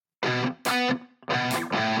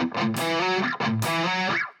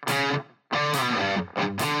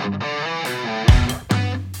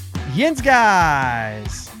Yins,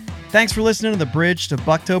 guys. Thanks for listening to the Bridge to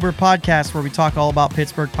Bucktober podcast, where we talk all about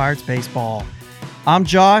Pittsburgh Pirates baseball. I'm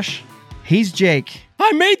Josh. He's Jake.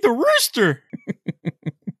 I made the rooster.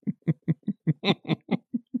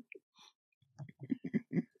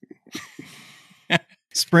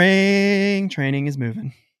 Spring training is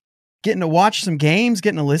moving. Getting to watch some games,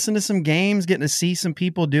 getting to listen to some games, getting to see some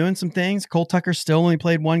people doing some things. Cole Tucker still only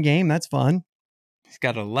played one game. That's fun. He's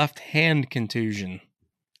got a left hand contusion.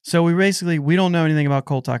 So we don't know anything about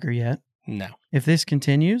Cole Tucker yet. No. If this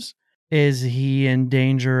continues, is he in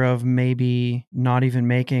danger of maybe not even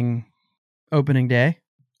making opening day?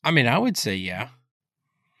 I mean, I would say yeah.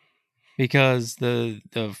 Because the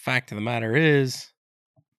fact of the matter is,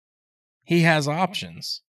 he has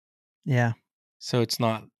options. Yeah. So it's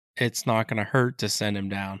not going to hurt to send him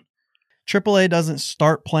down. AAA doesn't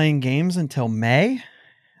start playing games until May.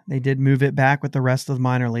 They did move it back with the rest of the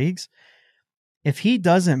minor leagues. If he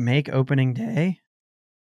doesn't make opening day,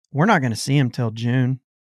 we're not going to see him till June,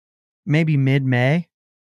 maybe mid-May.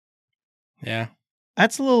 Yeah.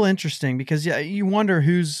 That's a little interesting because you wonder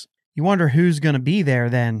who's going to be there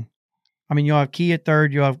then. I mean, you'll have Key at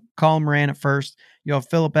third, you'll have Colin Moran at first, you'll have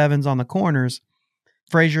Phillip Evans on the corners,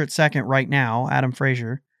 Frazier at second right now, Adam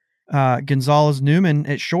Frazier, Gonzalez Newman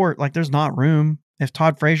at short. Like, there's not room. If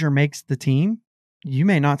Todd Frazier makes the team, you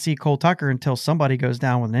may not see Cole Tucker until somebody goes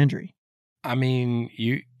down with an injury. I mean,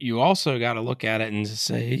 you also got to look at it and just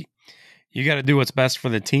say, you got to do what's best for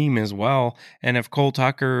the team as well. And if Cole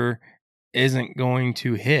Tucker isn't going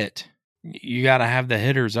to hit, you got to have the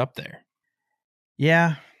hitters up there.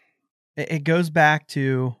 Yeah. It goes back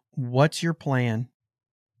to, what's your plan?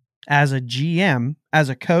 As a GM, as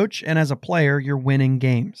a coach, and as a player, you're winning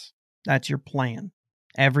games. That's your plan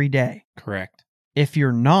every day. Correct. If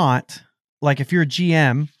you're not, like if you're a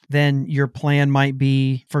GM, then your plan might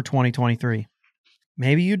be for 2023.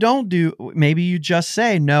 Maybe you just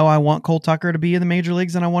say, no, I want Cole Tucker to be in the major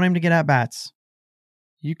leagues and I want him to get at bats.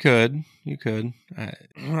 You could. I'm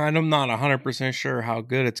not 100% sure how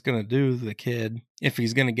good it's going to do the kid if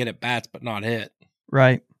he's going to get at bats but not hit.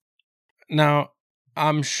 Right. Now,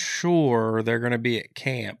 I'm sure they're going to be at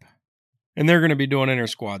camp and they're going to be doing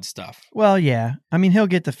inter-squad stuff. Well, yeah. I mean, he'll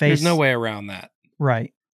get the face. There's no way around that.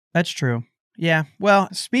 Right. That's true. Yeah. Well,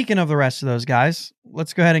 speaking of the rest of those guys,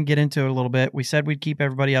 let's go ahead and get into it a little bit. We said we'd keep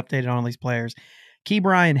everybody updated on all these players.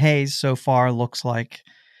 Ke'Bryan Hayes so far looks like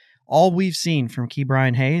all we've seen from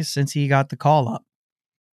Ke'Bryan Hayes since he got the call up.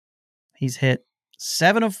 He's hit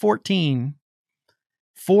 7 of 14,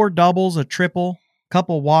 4 doubles, a triple,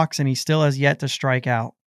 couple walks, and he still has yet to strike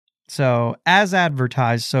out. So, as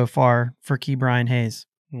advertised so far for Ke'Bryan Hayes,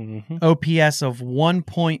 OPS of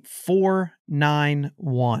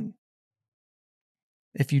 1.491.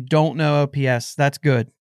 If you don't know OPS, that's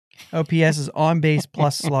good. OPS is on base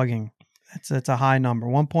plus slugging. That's a high number.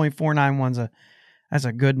 1.491 that's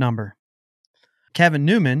a good number. Kevin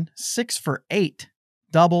Newman, 6 for 8,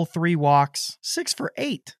 double, 3 walks, 6 for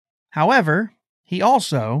 8. However, he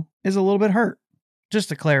also is a little bit hurt. Just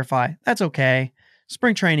to clarify, that's okay.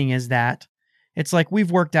 Spring training is that. It's like,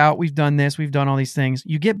 we've worked out, we've done this, we've done all these things.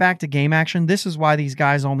 You get back to game action. This is why these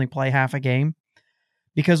guys only play half a game.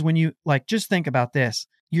 Because when you, just think about this.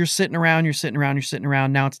 You're sitting around.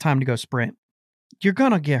 Now it's time to go sprint. You're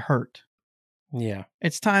going to get hurt. Yeah.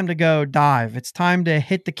 It's time to go dive. It's time to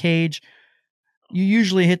hit the cage. You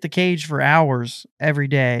usually hit the cage for hours every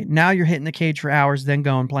day. Now you're hitting the cage for hours, then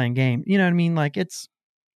go and playing game. You know what I mean?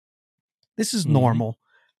 This is normal.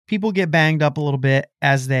 People get banged up a little bit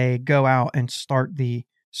as they go out and start the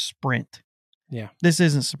sprint. Yeah. This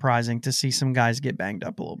isn't surprising to see some guys get banged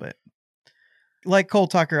up a little bit. Like Cole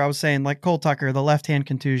Tucker, I was saying, the left-hand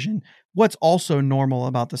contusion. What's also normal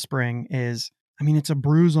about the spring is, it's a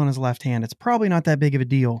bruise on his left hand. It's probably not that big of a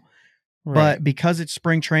deal. Right. But because it's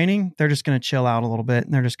spring training, they're just going to chill out a little bit,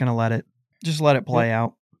 and they're just going to let it play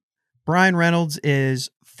out. Brian Reynolds is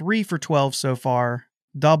 3 for 12 so far,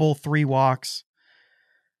 double, 3 walks.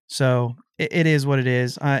 So it is what it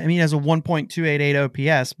is. He has a 1.288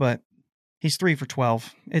 OPS, but he's 3 for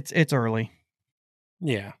 12. It's early.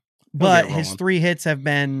 Yeah. But his 3 hits have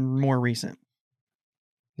been more recent.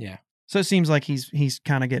 Yeah. So it seems like he's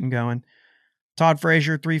kind of getting going. Todd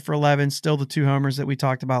Frazier, 3 for 11, still the 2 homers that we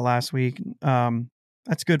talked about last week.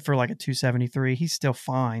 That's good for like a 273. He's still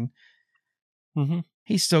fine.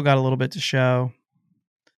 He's still got a little bit to show.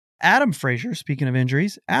 Adam Frazier, speaking of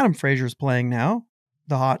injuries, Adam Frazier is playing now.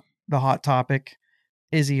 The hot topic,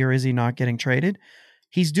 is he or is he not getting traded?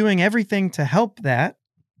 He's doing everything to help that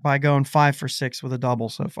by going 5 for 6 with a double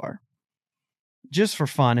so far. Just for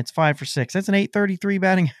fun, it's 5 for 6. That's an .833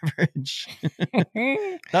 batting average.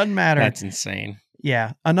 Doesn't matter. That's insane.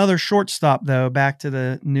 Yeah. Another shortstop, though, back to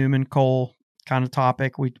the Newman Cole kind of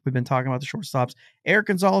topic. We've been talking about the shortstops. Eric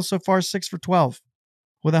Gonzalez so far 6 for 12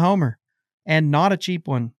 with a homer, and not a cheap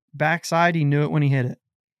one. Backside, he knew it when he hit it.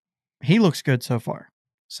 He looks good so far.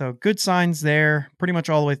 So good signs there pretty much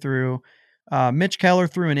all the way through. Mitch Keller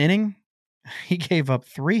threw an inning. He gave up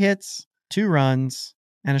 3 hits, 2 runs,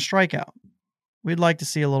 and a strikeout. We'd like to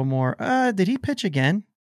see a little more. Did he pitch again?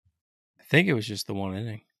 I think it was just the 1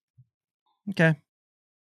 inning. Okay.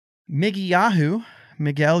 Miguel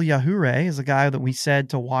Yahoo is a guy that we said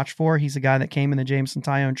to watch for. He's a guy that came in the Jameson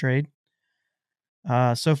Taillon trade.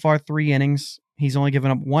 So far, 3 innings. He's only given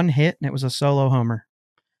up 1 hit, and it was a solo homer.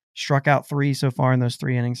 Struck out 3 so far in those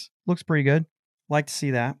 3 innings. Looks pretty good. Like to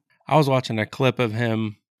see that. I was watching a clip of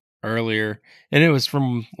him earlier, and it was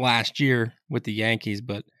from last year with the Yankees,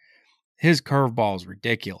 but his curveball is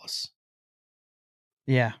ridiculous.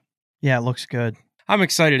 Yeah. Yeah, it looks good. I'm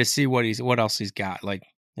excited to see what else he's got. Like,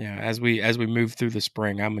 yeah, as we move through the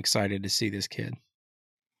spring, I'm excited to see this kid.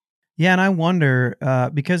 Yeah, and I wonder,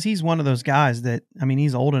 because he's one of those guys that, I mean,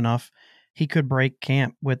 he's old enough, he could break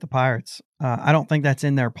camp with the Pirates. I don't think that's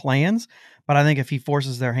in their plans, but I think if he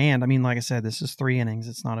forces their hand, I mean, like I said, this is 3 innings.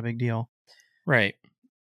 It's not a big deal. Right.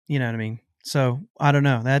 You know what I mean? So, I don't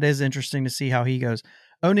know. That is interesting to see how he goes.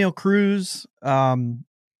 O'Neal Cruz, 1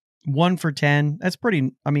 for 10. That's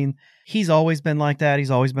pretty, I mean, he's always been like that.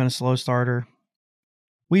 He's always been a slow starter.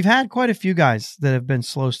 We've had quite a few guys that have been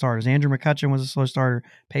slow starters. Andrew McCutchen was a slow starter.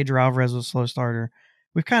 Pedro Alvarez was a slow starter.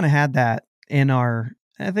 We've kind of had that in our,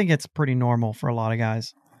 I think it's pretty normal for a lot of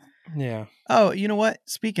guys. Yeah. Oh, you know what?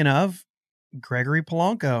 Speaking of, Gregory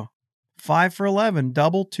Polanco, 5 for 11,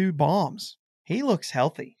 double 2 bombs. He looks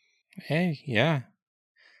healthy. Hey, yeah.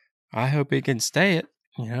 I hope he can stay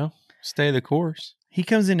the course. He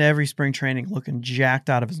comes into every spring training looking jacked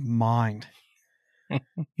out of his mind.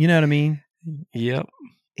 You know what I mean? Yep.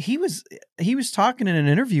 He was talking in an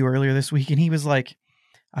interview earlier this week, and he was like,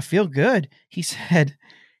 I feel good. He said,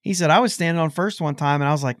 I was standing on first one time, and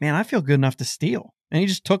I was like, man, I feel good enough to steal. And he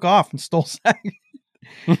just took off and stole second.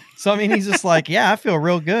 So, I mean, he's just like, yeah, I feel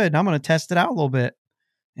real good. And I'm going to test it out a little bit.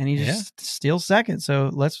 And he just steals second. So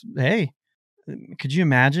could you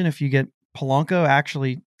imagine if you get Polanco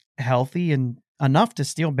actually healthy and enough to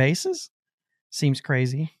steal bases? Seems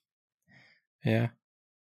crazy. Yeah.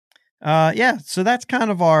 Yeah. So that's kind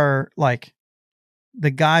of our, like,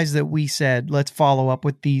 the guys that we said, let's follow up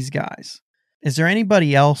with these guys. Is there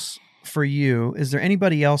anybody else for you? Is there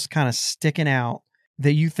anybody else kind of sticking out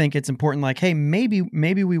that you think it's important? Like, hey, maybe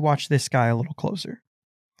we watch this guy a little closer.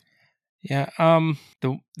 Yeah.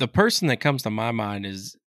 The person that comes to my mind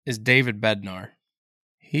is David Bednar.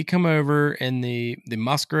 He come over in the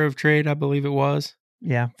Musgrove trade, I believe it was.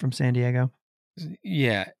 Yeah, from San Diego.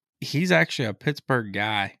 Yeah, he's actually a Pittsburgh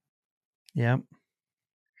guy. Yeah.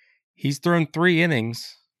 He's thrown 3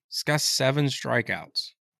 innings. He's got 7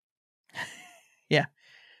 strikeouts. Yeah.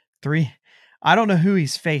 3. I don't know who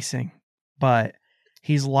he's facing, but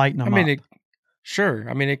he's lighting them up. Sure.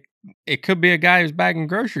 I mean, it could be a guy who's bagging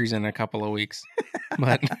groceries in a couple of weeks.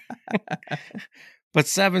 But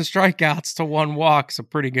 7 strikeouts to 1 walk's a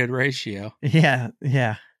pretty good ratio. Yeah,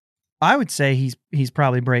 yeah. I would say he's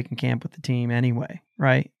probably breaking camp with the team anyway,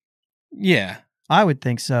 right? Yeah. I would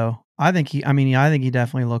think so. I think he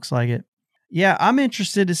definitely looks like it. Yeah, I'm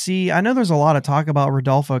interested to see. I know there's a lot of talk about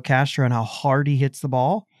Rodolfo Castro and how hard he hits the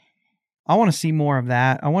ball. I want to see more of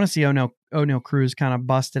that. I want to see O'Neal Cruz kind of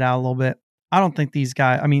bust it out a little bit. I don't think these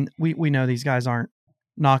guys, I mean, we know these guys aren't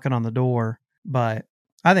knocking on the door, but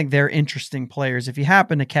I think they're interesting players. If you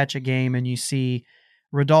happen to catch a game and you see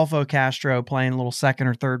Rodolfo Castro playing a little second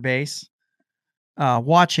or third base,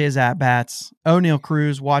 watch his at-bats. O'Neal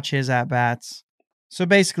Cruz, watch his at-bats. So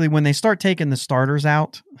basically, when they start taking the starters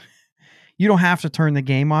out, you don't have to turn the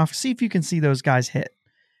game off. See if you can see those guys hit.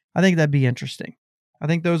 I think that'd be interesting. I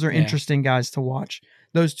think those are interesting guys to watch.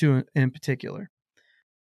 Those two in particular.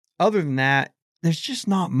 Other than that, there's just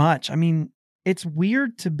not much. I mean, it's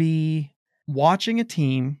weird to be watching a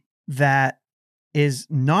team that is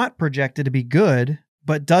not projected to be good,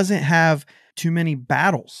 but doesn't have too many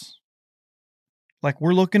battles. Like,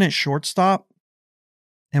 we're looking at shortstop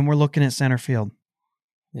and we're looking at center field.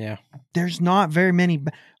 Yeah. There's not very many.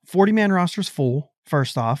 40-man roster's full,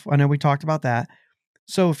 first off. I know we talked about that.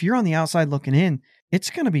 So if you're on the outside looking in, it's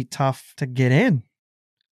going to be tough to get in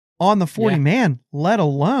on the 40-man, let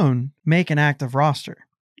alone make an active roster.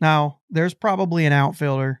 Now, there's probably an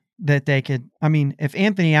outfielder that they could. I mean, if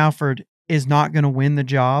Anthony Alford is not going to win the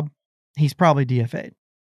job, he's probably DFA'd.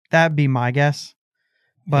 That'd be my guess.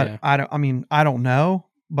 But I don't know.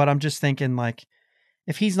 But I'm just thinking, like,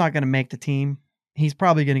 if he's not going to make the team, he's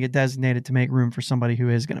probably going to get designated to make room for somebody who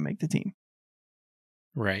is going to make the team.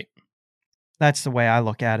 Right. That's the way I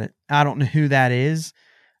look at it. I don't know who that is,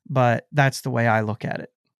 but that's the way I look at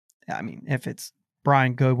it. I mean, if it's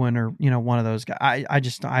Brian Goodwin or, one of those guys,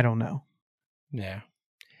 I don't know. Yeah.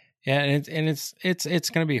 Yeah. And it's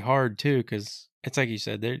going to be hard too, because it's like you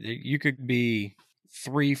said, you could be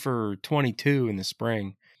 3 for 22 in the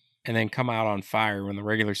spring and then come out on fire when the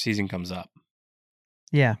regular season comes up.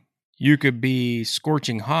 Yeah. You could be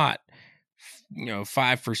scorching hot,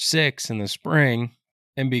 5 for 6 in the spring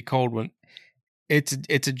and be cold when it's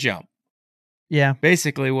a jump. Yeah.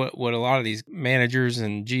 Basically what a lot of these managers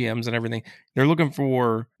and GMs and everything, they're looking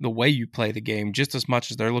for the way you play the game just as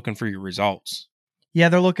much as they're looking for your results. Yeah,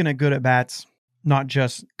 they're looking at good at bats, not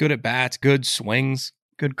just good at bats, good swings,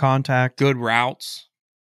 good contact, good routes.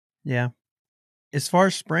 Yeah. As far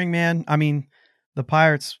as spring, man, I mean, the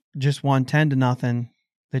Pirates just won 10-0.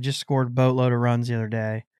 They just scored a boatload of runs the other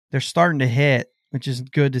day. They're starting to hit, which is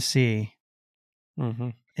good to see. Mm-hmm.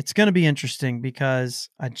 It's going to be interesting because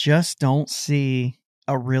I just don't see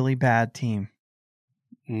a really bad team.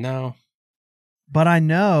 No. But I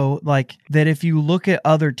know that if you look at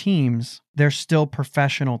other teams, they're still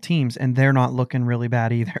professional teams and they're not looking really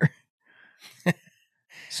bad either.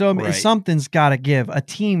 So I mean, Right. something's got to give. A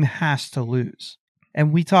team has to lose.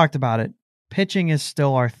 And we talked about it. Pitching is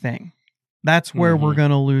still our thing. That's where we're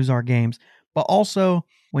going to lose our games. But also,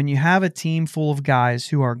 when you have a team full of guys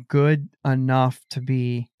who are good enough to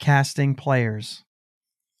be casting players,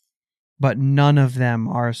 but none of them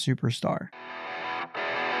are a superstar.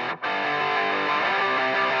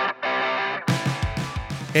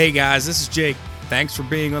 Hey guys, this is Jake. Thanks for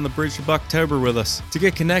being on the Bridge to Bucktober with us. To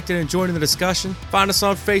get connected and join in the discussion, find us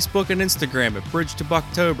on Facebook and Instagram at Bridge to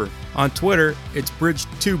Bucktober. On Twitter, it's Bridge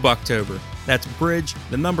to Bucktober. That's Bridge,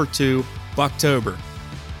 the number 2, Bucktober.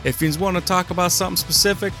 If you want to talk about something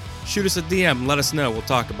specific, shoot us a DM and let us know. We'll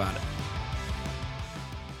talk about it.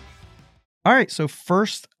 All right, so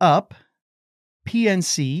first up,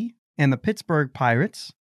 PNC and the Pittsburgh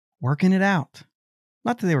Pirates working it out.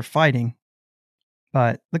 Not that they were fighting,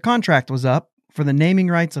 but the contract was up for the naming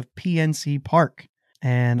rights of PNC Park.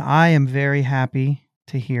 And I am very happy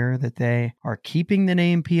to hear that they are keeping the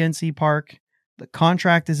name PNC Park. The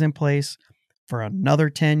contract is in place for another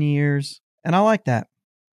 10 years. And I like that.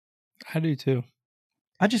 I do too.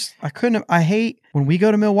 I hate when we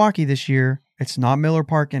go to Milwaukee this year, it's not Miller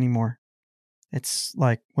Park anymore. It's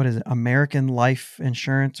like, what is it? American Life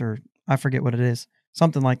Insurance, or I forget what it is.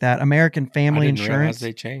 Something like that. American Family I didn't Insurance. realize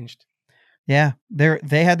they changed. Yeah,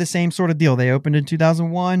 they had the same sort of deal. They opened in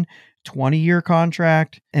 2001, 20-year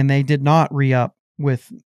contract, and they did not re-up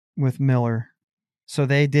with Miller. So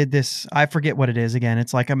they did this, I forget what it is again.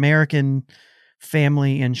 It's like American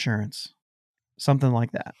Family Insurance, something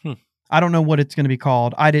like that. I don't know what it's going to be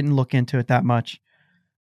called. I didn't look into it that much.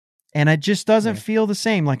 And it just doesn't feel the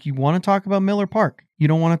same. Like, you want to talk about Miller Park. You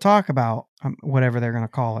don't want to talk about whatever they're going to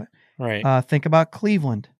call it. Right. Think about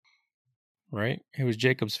Cleveland. Right. It was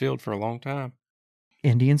Jacobs Field for a long time.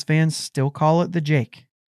 Indians fans still call it the Jake.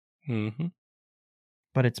 Mm-hmm.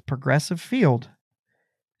 But it's Progressive Field.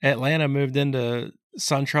 Atlanta moved into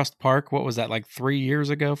SunTrust Park. What was that, like 4 years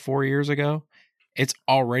ago? It's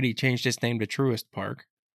already changed its name to Truist Park.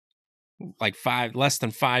 Like less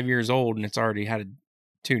than 5 years old, and it's already had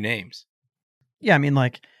 2 names. Yeah, I mean,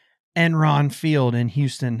 like Enron Field in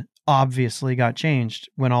Houston obviously got changed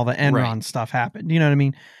when all the Enron stuff happened. You know what I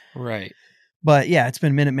mean? Right. But yeah, it's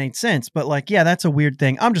been a minute, made sense. But like, yeah, that's a weird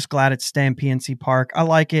thing. I'm just glad it's staying PNC Park. I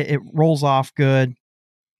like it. It rolls off good.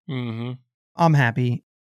 Mm-hmm. I'm happy.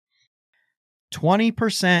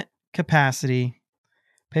 20% capacity.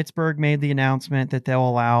 Pittsburgh made the announcement that they'll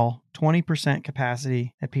allow 20%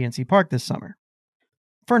 capacity at PNC Park this summer.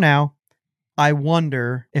 For now, I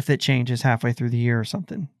wonder if it changes halfway through the year or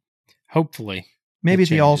something. Hopefully. Maybe at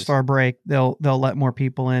the All-Star break, they'll let more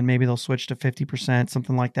people in. Maybe they'll switch to 50%,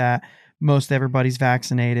 something like that. Most everybody's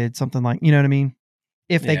vaccinated, something like, you know what I mean?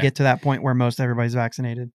 If they get to that point where most everybody's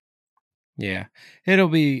vaccinated. Yeah. It'll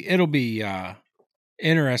be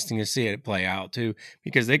interesting to see it play out too,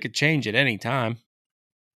 because they could change it any time.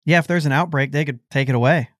 Yeah, if there's an outbreak, they could take it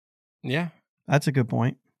away. Yeah. That's a good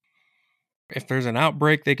point. If there's an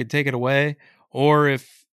outbreak, they could take it away. Or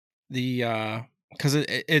if because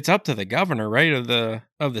it's up to the governor, right, of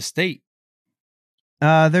the state.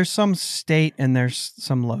 There's some state and there's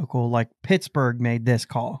some local. Like Pittsburgh made this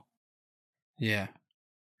call. Yeah.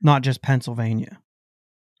 Not just Pennsylvania.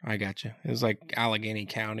 I got you. It was like Allegheny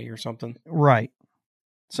County or something. Right.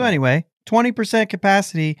 So anyway, 20%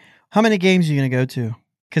 capacity. How many games are you going to go to?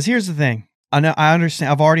 Because here's the thing. I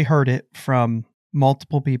understand. I've already heard it from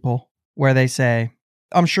multiple people. where they say,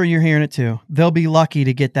 I'm sure you're hearing it too, they'll be lucky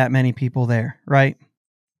to get that many people there, right?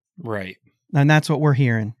 Right. And that's what we're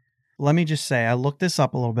hearing. Let me just say, I looked this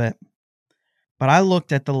up a little bit, but I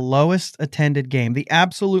looked at the lowest attended game, the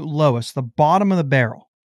absolute lowest, the bottom of the barrel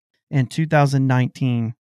in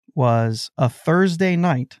 2019 was a Thursday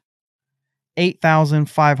night,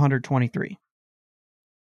 8,523.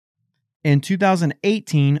 In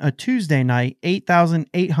 2018, a Tuesday night,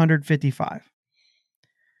 8,855.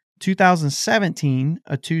 2017,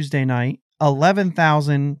 a Tuesday night,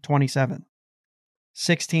 11,027.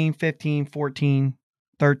 16, 15, 14,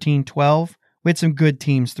 13, 12. We had some good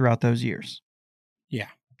teams throughout those years. Yeah.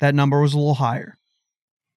 That number was a little higher.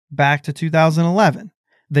 Back to 2011,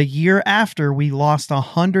 the year after we lost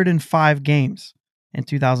 105 games in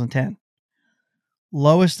 2010.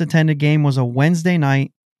 Lowest attended game was a Wednesday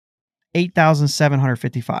night,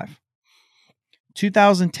 8,755.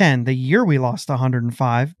 2010, the year we lost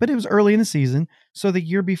 105, but it was early in the season. So the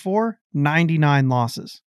year before, 99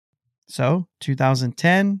 losses. So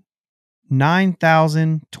 2010,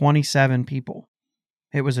 9,027 people.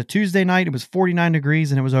 It was a Tuesday night. It was 49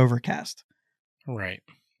 degrees and it was overcast. Right.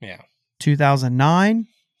 Yeah. 2009,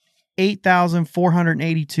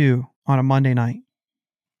 8,482 on a Monday night.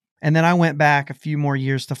 And then I went back a few more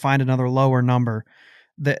years to find another lower number.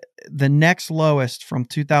 The next lowest from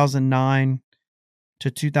 2009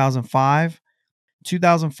 to 2005.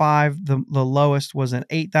 2005, the lowest was an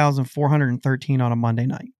 8,413 on a Monday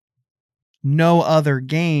night. No other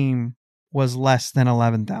game was less than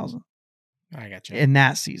 11,000. I got you. In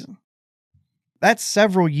that season. That's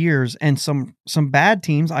several years and some bad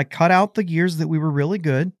teams. I cut out the years that we were really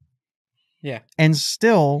good. Yeah. And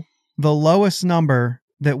still, the lowest number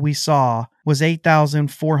that we saw was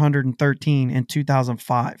 8,413 in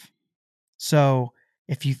 2005. So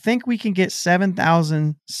if you think we can get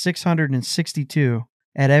 7,662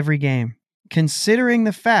 at every game, considering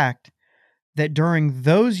the fact that during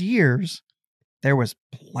those years, there was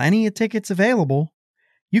plenty of tickets available,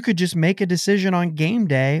 you could just make a decision on game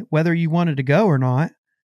day whether you wanted to go or not.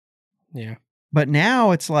 Yeah. But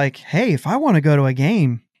now it's like, hey, if I want to go to a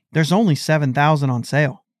game, there's only 7,000 on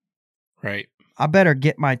sale. Right. I better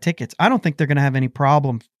get my tickets. I don't think they're going to have any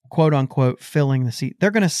problem, quote unquote, filling the seat. They're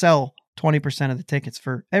going to sell 20% of the tickets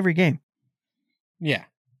for every game. Yeah.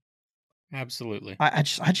 Absolutely. I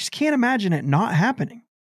just can't imagine it not happening.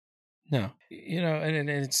 No. And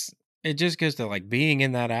it just goes to like being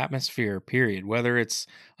in that atmosphere, period, whether it's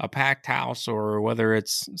a packed house or whether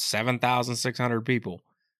it's 7,600 people.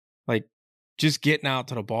 Like just getting out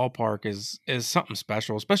to the ballpark is something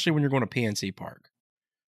special, especially when you're going to PNC Park.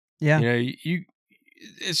 Yeah.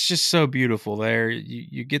 It's just so beautiful there.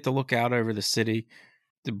 You get to look out over the city,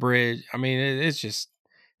 the bridge. I mean, it's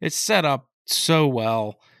set up so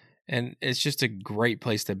well, and it's just a great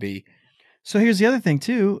place to be. So here's the other thing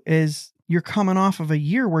too, is you're coming off of a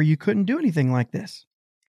year where you couldn't do anything like this.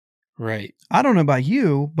 Right. I don't know about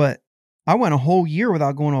you, but I went a whole year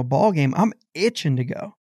without going to a ball game. I'm itching to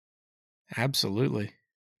go. Absolutely.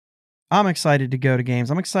 I'm excited to go to games.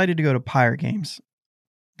 I'm excited to go to Pirate games.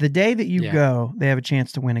 The day that you go, they have a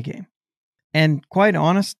chance to win a game. And quite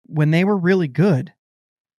honest, when they were really good,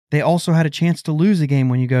 they also had a chance to lose a game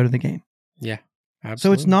when you go to the game. Yeah, absolutely.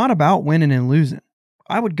 So it's not about winning and losing.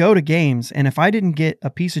 I would go to games, and if I didn't get a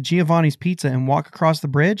piece of Giovanni's pizza and walk across the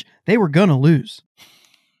bridge, they were going to lose.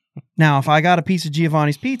 Now, if I got a piece of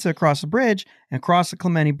Giovanni's pizza across the bridge and cross the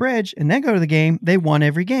Clemente Bridge and then go to the game, they won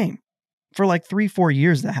every game. For like 3-4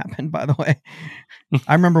 years that happened, by the way.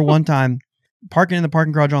 I remember one time parking in the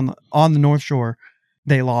parking garage on the North Shore,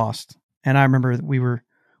 they lost. And I remember we were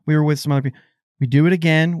with some other people. We do it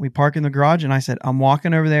again. We park in the garage, and I said, I'm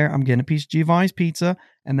walking over there. I'm getting a piece of Giovanni's pizza,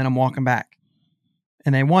 and then I'm walking back.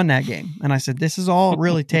 And they won that game. And I said, this is all it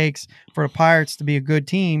really takes for the Pirates to be a good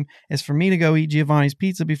team is for me to go eat Giovanni's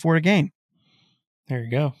pizza before the game. There you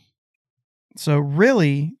go. So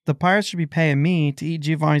really, the Pirates should be paying me to eat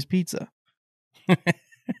Giovanni's pizza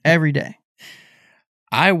every day.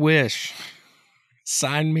 I wish.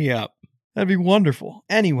 Sign me up. That'd be wonderful.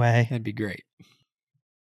 Anyway. That'd be great.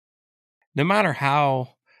 No matter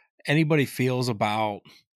how anybody feels about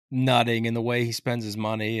Nutting and the way he spends his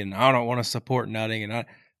money, and I don't want to support Nutting, and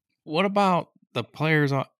what about the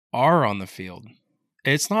players are on the field?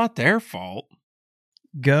 It's not their fault.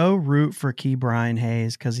 Go root for Ke'Bryan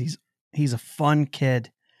Hayes because he's a fun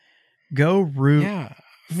kid. Go root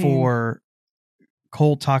for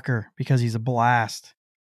Cole Tucker because he's a blast.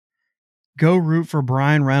 Go root for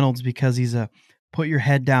Brian Reynolds because he's a put your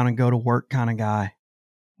head down and go to work kind of guy.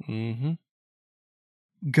 Mm-hmm.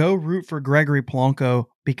 Go root for Gregory Polanco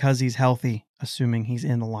because he's healthy, assuming he's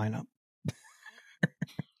in the lineup.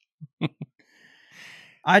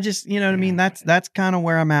 I just, you know what I mean? That's kind of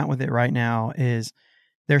where I'm at with it right now is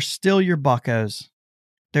they're still your buccos.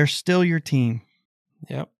 They're still your team.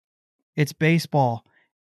 Yep. It's baseball.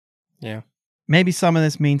 Yeah. Maybe some of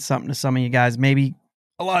this means something to some of you guys. Maybe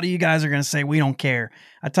a lot of you guys are going to say, we don't care.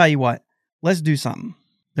 I tell you what, let's do something.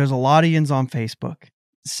 There's a lot of yins on Facebook.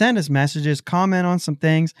 Send us messages, comment on some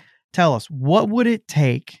things. Tell us, what would it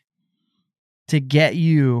take to get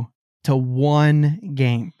you to one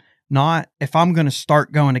game? Not if I'm going to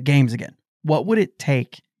start going to games again. What would it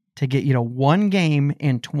take to get you to one game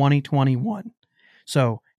in 2021?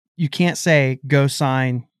 So you can't say go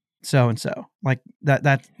sign so-and-so. Like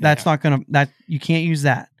that's not going to, that you can't use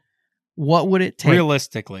that. What would it take?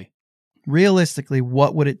 Realistically,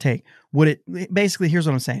 what would it take? Basically, here's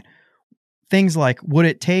what I'm saying. Things like, would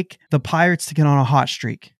it take the Pirates to get on a hot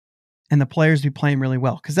streak and the players be playing really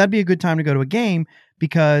well? Because that'd be a good time to go to a game,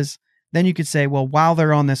 because then you could say, well, while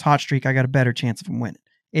they're on this hot streak, I got a better chance of them winning.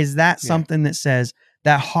 Is that something that says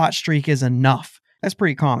that hot streak is enough? That's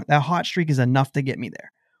pretty common. That hot streak is enough to get me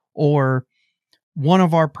there. Or one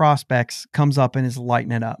of our prospects comes up and is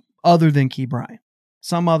lighting it up, other than Key Bryant.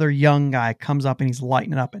 Some other young guy comes up and he's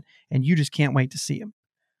lighting it up, and you just can't wait to see him.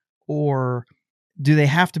 Or do they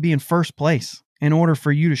have to be in first place in order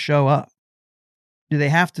for you to show up? Do they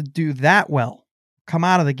have to do that well? Come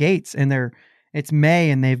out of the gates and it's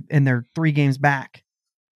May and they're 3 games back.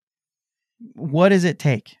 What does it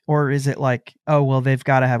take? Or is it like, oh, well, they've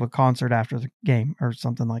got to have a concert after the game or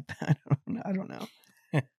something like that? I don't know.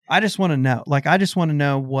 I just want to know. Like, I just want to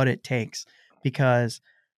know what it takes, because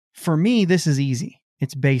for me, this is easy.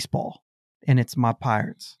 It's baseball and it's my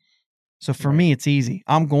Pirates. So for me, it's easy.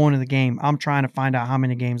 I'm going to the game. I'm trying to find out how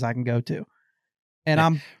many games I can go to. And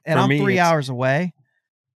I'm 3 hours away.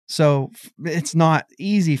 So it's not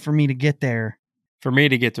easy for me to get there. For me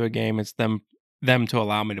to get to a game, it's them to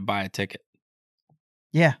allow me to buy a ticket.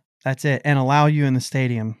 Yeah, that's it. And allow you in the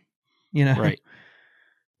stadium, you know? Right.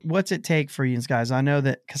 What's it take for you guys? I know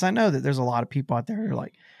that there's a lot of people out there who are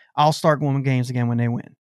like, I'll start going to games again when they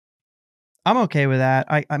win. I'm okay with that.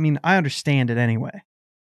 I mean, I understand it anyway.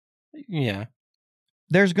 Yeah.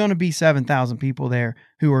 There's going to be 7,000 people there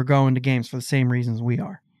who are going to games for the same reasons we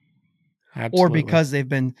are. Absolutely. Or because they've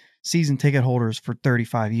been season ticket holders for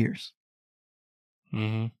 35 years.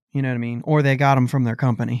 Mm-hmm. You know what I mean? Or they got them from their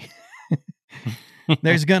company.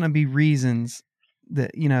 There's going to be reasons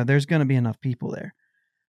that, there's going to be enough people there.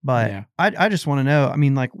 But I just want to know, I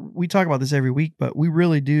mean, like, we talk about this every week, but we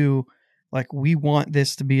really do, like, we want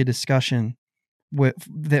this to be a discussion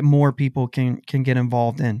that more people can get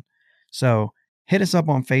involved in. So hit us up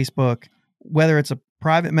on Facebook, whether it's a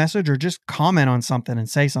private message or just comment on something and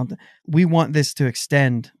say something. We want this to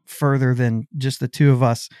extend further than just the two of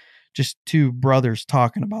us, just two brothers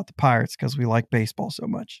talking about the Pirates because we like baseball so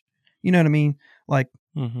much. You know what I mean? Like,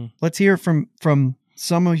 Let's hear from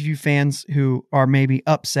some of you fans who are maybe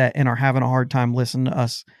upset and are having a hard time listening to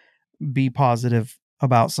us be positive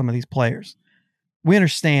about some of these players. We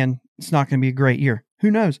understand it's not going to be a great year.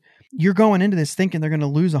 Who knows? You're going into this thinking they're going to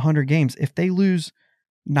lose 100 games. If they lose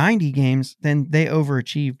 90 games, then they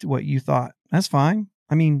overachieved what you thought. That's fine.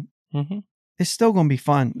 I mean, it's still going to be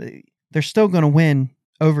fun. They're still going to win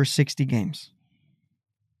over 60 games.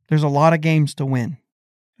 There's a lot of games to win.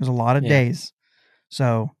 There's a lot of days.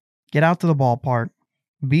 So get out to the ballpark,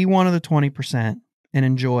 be one of the 20% and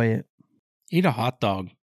enjoy it. Eat a hot dog.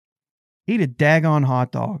 Eat a daggone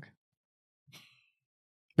hot dog.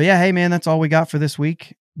 But yeah, hey man, that's all we got for this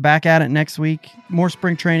week. Back at it next week. More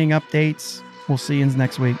spring training updates. We'll see you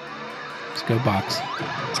next week. Let's go Bucs.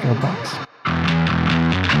 Let's go Bucs.